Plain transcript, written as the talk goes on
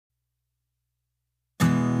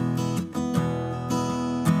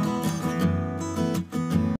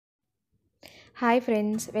Hi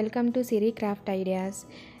friends, welcome to Siri craft ideas.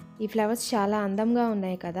 ఈ flowers చాలా అందంగా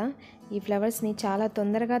ఉన్నాయి కదా. ఈ ఫ్లవర్స్ని చాలా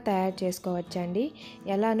తొందరగా తయారు చేసుకోవచ్చండి.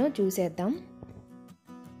 ఎలానో చూసేద్దాం.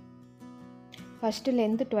 ఫస్ట్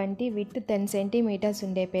లెంత్ 20, విడ్త్ 10 సెంటీమీటర్స్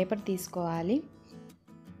ఉండే పేపర్ తీసుకోవాలి.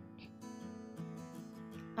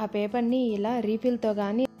 ఆ పేపర్ని ఇలా రీఫిల్తో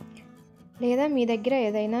కానీ లేదా మీ దగ్గర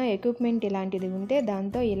ఏదైనా ఎక్విప్మెంట్ ఇలాంటిది ఉంటే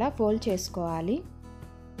దాంతో ఇలా ఫోల్డ్ చేసుకోవాలి.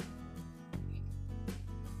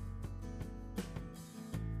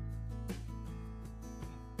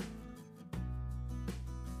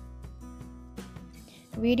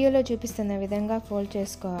 వీడియోలో చూపిస్తున్న విధంగా ఫోల్డ్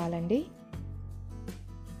చేసుకోవాలండి.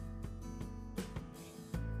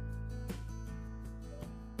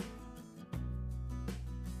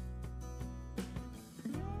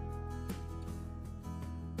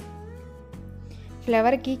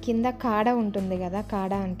 ఫ్లవర్కి కింద కాడ ఉంటుంది కదా,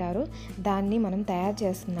 కాడ అంటారు, దాన్ని మనం తయారు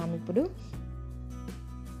చేస్తున్నాం. ఇప్పుడు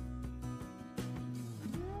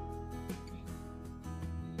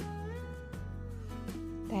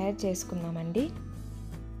తయారు చేసుకున్నామండి.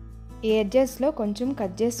 ఈ ఎడ్జెస్లో కొంచెం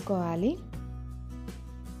కట్ చేసుకోవాలి.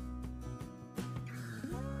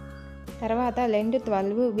 తర్వాత లెంత్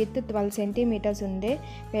 12, విడ్త్ 12 సెంటీమీటర్స్ ఉండే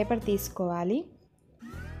పేపర్ తీసుకోవాలి.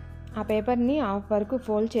 ఆ పేపర్ని హాఫ్ వరకు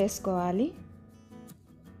ఫోల్డ్ చేసుకోవాలి.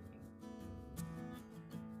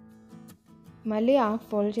 మళ్ళీ హాఫ్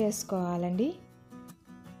ఫోల్డ్ చేసుకోవాలండి.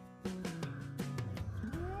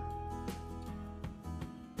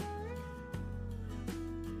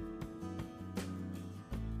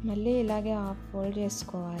 మళ్ళీ ఇలాగే హాఫ్ ఫోల్డ్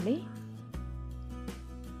చేసుకోవాలి.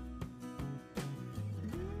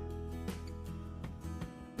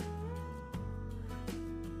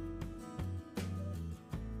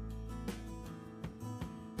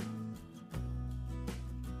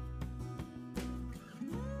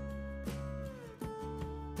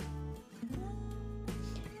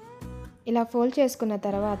 ఇలా ఫోల్డ్ చేసుకున్న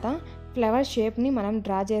తర్వాత ఫ్లవర్ షేప్ని మనం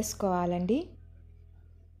డ్రా చేసుకోవాలండి.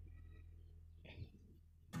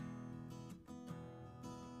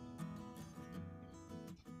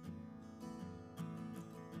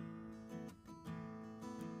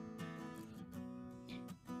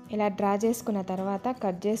 ఇలా డ్రా చేసుకున్న తర్వాత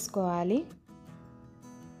కట్ చేసుకోవాలి.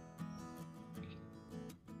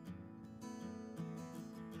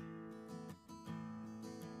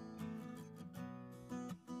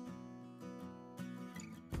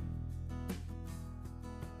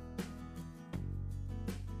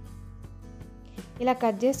 ఇలా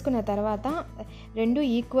కట్ చేసుకున్న తర్వాత రెండు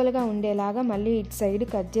ఈక్వల్గా ఉండేలాగా మళ్ళీ ఇటు సైడ్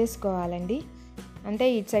కట్ చేసుకోవాలండి. అంటే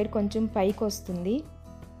ఇటు సైడ్ కొంచెం పైకి వస్తుంది.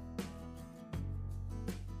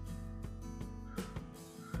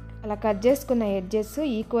 అలా కట్ చేసుకున్న ఎడ్జెస్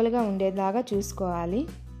ఈక్వల్గా ఉండేలాగా చూసుకోవాలి.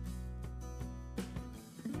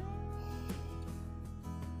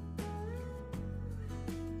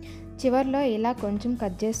 చివర్లో ఇలా కొంచెం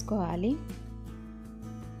కట్ చేసుకోవాలి.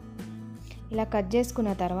 ఇలా కట్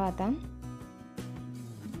చేసుకున్న తర్వాత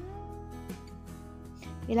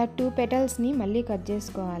ఇలా 2 పెటల్స్ని మళ్ళీ కట్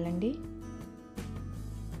చేసుకోవాలండి.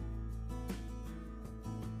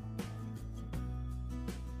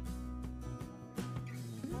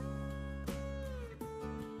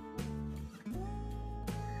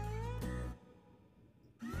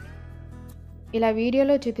 ఇలా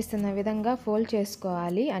వీడియోలో చూపిస్తున్న విధంగా ఫోల్డ్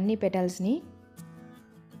చేసుకోవాలి అన్ని పెటల్స్ని.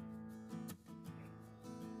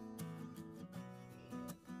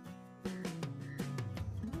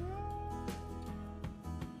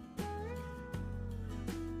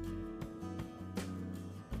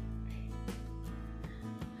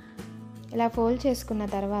 ఇలా ఫోల్డ్ చేసుకున్న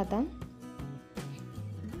తర్వాత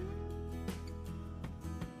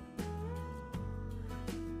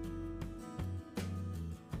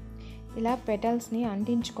ఇలా పెటల్స్ని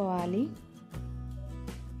అంటించుకోవాలి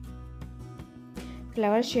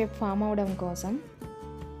ఫ్లవర్ షేప్ ఫామ్ అవడం కోసం.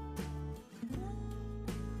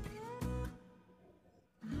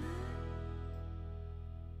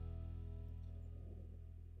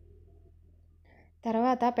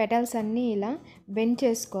 తర్వాత పెటల్స్ అన్నీ ఇలా బెండ్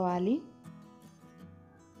చేసుకోవాలి.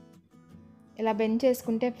 ఇలా బెండ్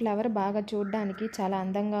చేసుకుంటే ఫ్లవర్ బాగా చూడడానికి చాలా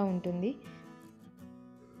అందంగా ఉంటుంది.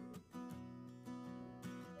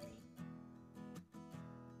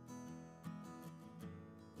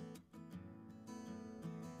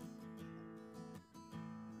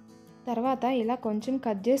 తర్వాత ఇలా కొంచెం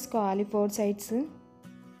కట్ చేసుకోవాలి 4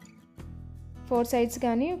 సైడ్స్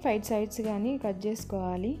కానీ 5 సైడ్స్ కానీ కట్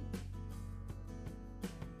చేసుకోవాలి.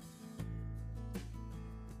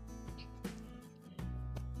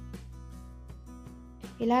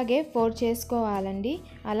 ఇలాగే 4 చేసుకోవాలండి.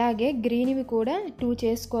 అలాగే గ్రీన్వి కూడా 2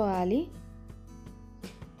 చేసుకోవాలి.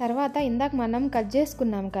 తర్వాత ఇందాక మనం కట్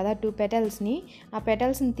చేసుకున్నాం కదా 2 పెటల్స్ని, ఆ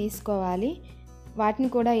పెటల్స్ని తీసుకోవాలి. వాటిని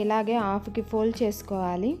కూడా ఇలాగే హాఫ్కి ఫోల్డ్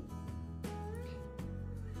చేసుకోవాలి.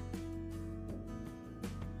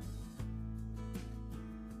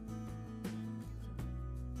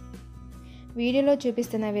 వీడియోలో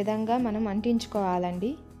చూపిస్తున్న విధంగా మనం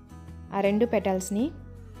అంటించుకోవాలండి ఆ 2 పెటల్స్ని.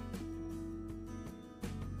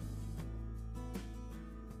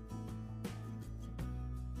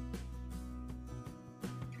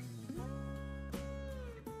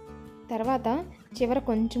 తర్వాత చివర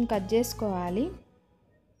కొంచెం కట్ చేసుకోవాలి.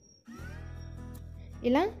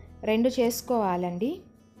 ఇలా 2 చేసుకోవాలండి.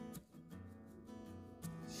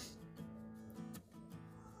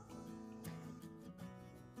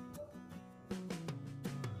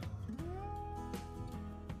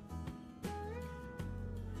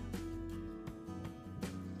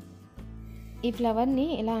 ఈ ఫ్లవర్ని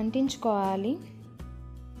ఇలా అంటించుకోవాలి.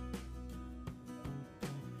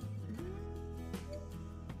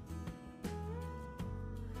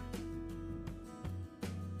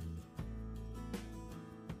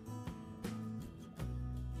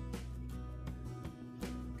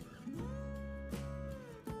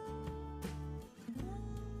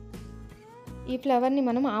 ఈ ఫ్లవర్ని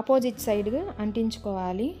మనం ఆపోజిట్ సైడ్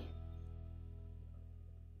అంటించుకోవాలి.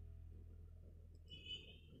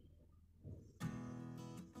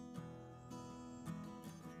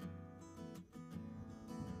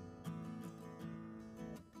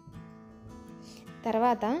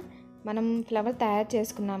 తర్వాత మనం ఫ్లవర్ తయారు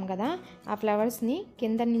చేసుకున్నాం కదా, ఆ ఫ్లవర్స్ని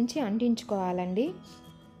కింద నుంచి అంటించుకోవాలండి.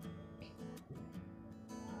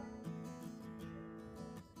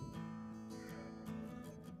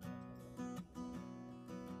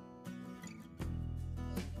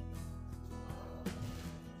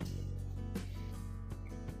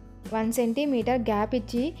 వన్ సెంటీమీటర్ గ్యాప్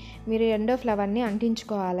ఇచ్చి మీరు రెండో ఫ్లవర్ని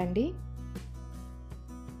అంటించుకోవాలండి.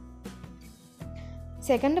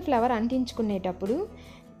 సెకండ్ ఫ్లవర్ అంటించుకునేటప్పుడు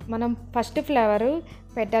మనం ఫస్ట్ ఫ్లవర్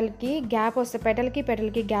పెటల్కి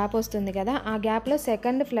గ్యాప్ వస్తుంది కదా, ఆ గ్యాప్లో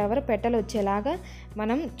సెకండ్ ఫ్లవర్ పెటల్ వచ్చేలాగా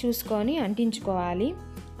మనం చూసుకొని అంటించుకోవాలి.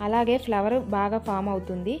 అలాగే ఫ్లవర్ బాగా ఫామ్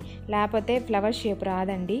అవుతుంది, లేకపోతే ఫ్లవర్ షేప్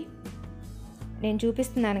రాదండి. నేను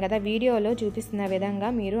చూపిస్తున్నాను కదా, వీడియోలో చూపిస్తున్న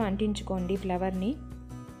విధంగా మీరు అంటించుకోండి ఫ్లవర్ని.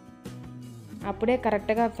 అప్పుడే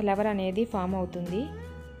కరెక్ట్గా ఫ్లవర్ అనేది ఫామ్ అవుతుంది.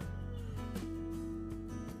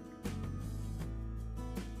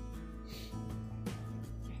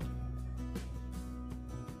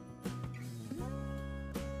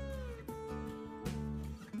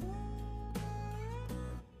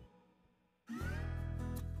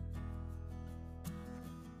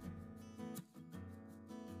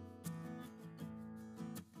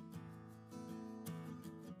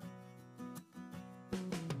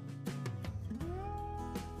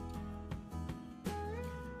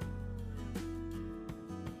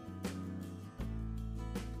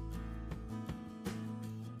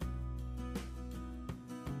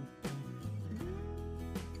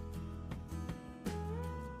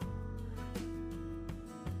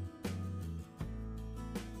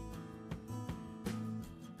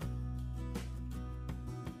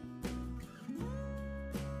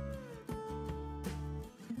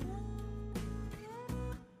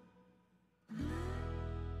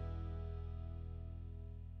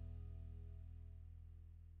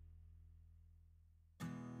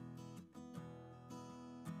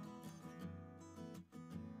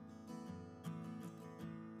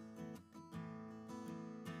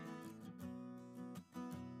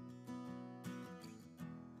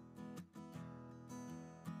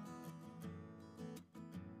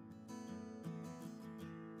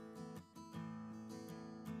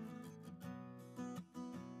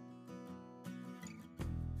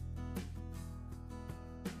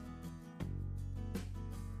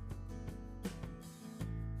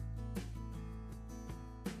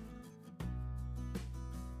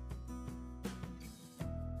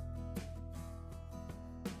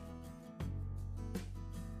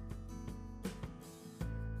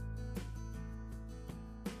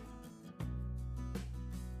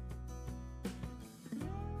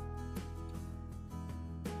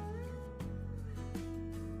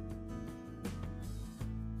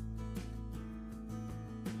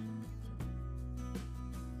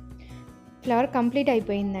 ఫ్లవర్ కంప్లీట్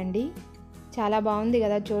అయిపోయిందండి. చాలా బాగుంది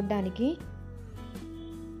కదా చూడడానికి.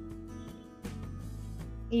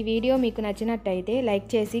 ఈ వీడియో మీకు నచ్చినట్టయితే లైక్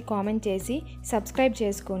చేసి కామెంట్ చేసి సబ్స్క్రైబ్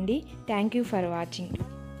చేసుకోండి. Thank you for watching.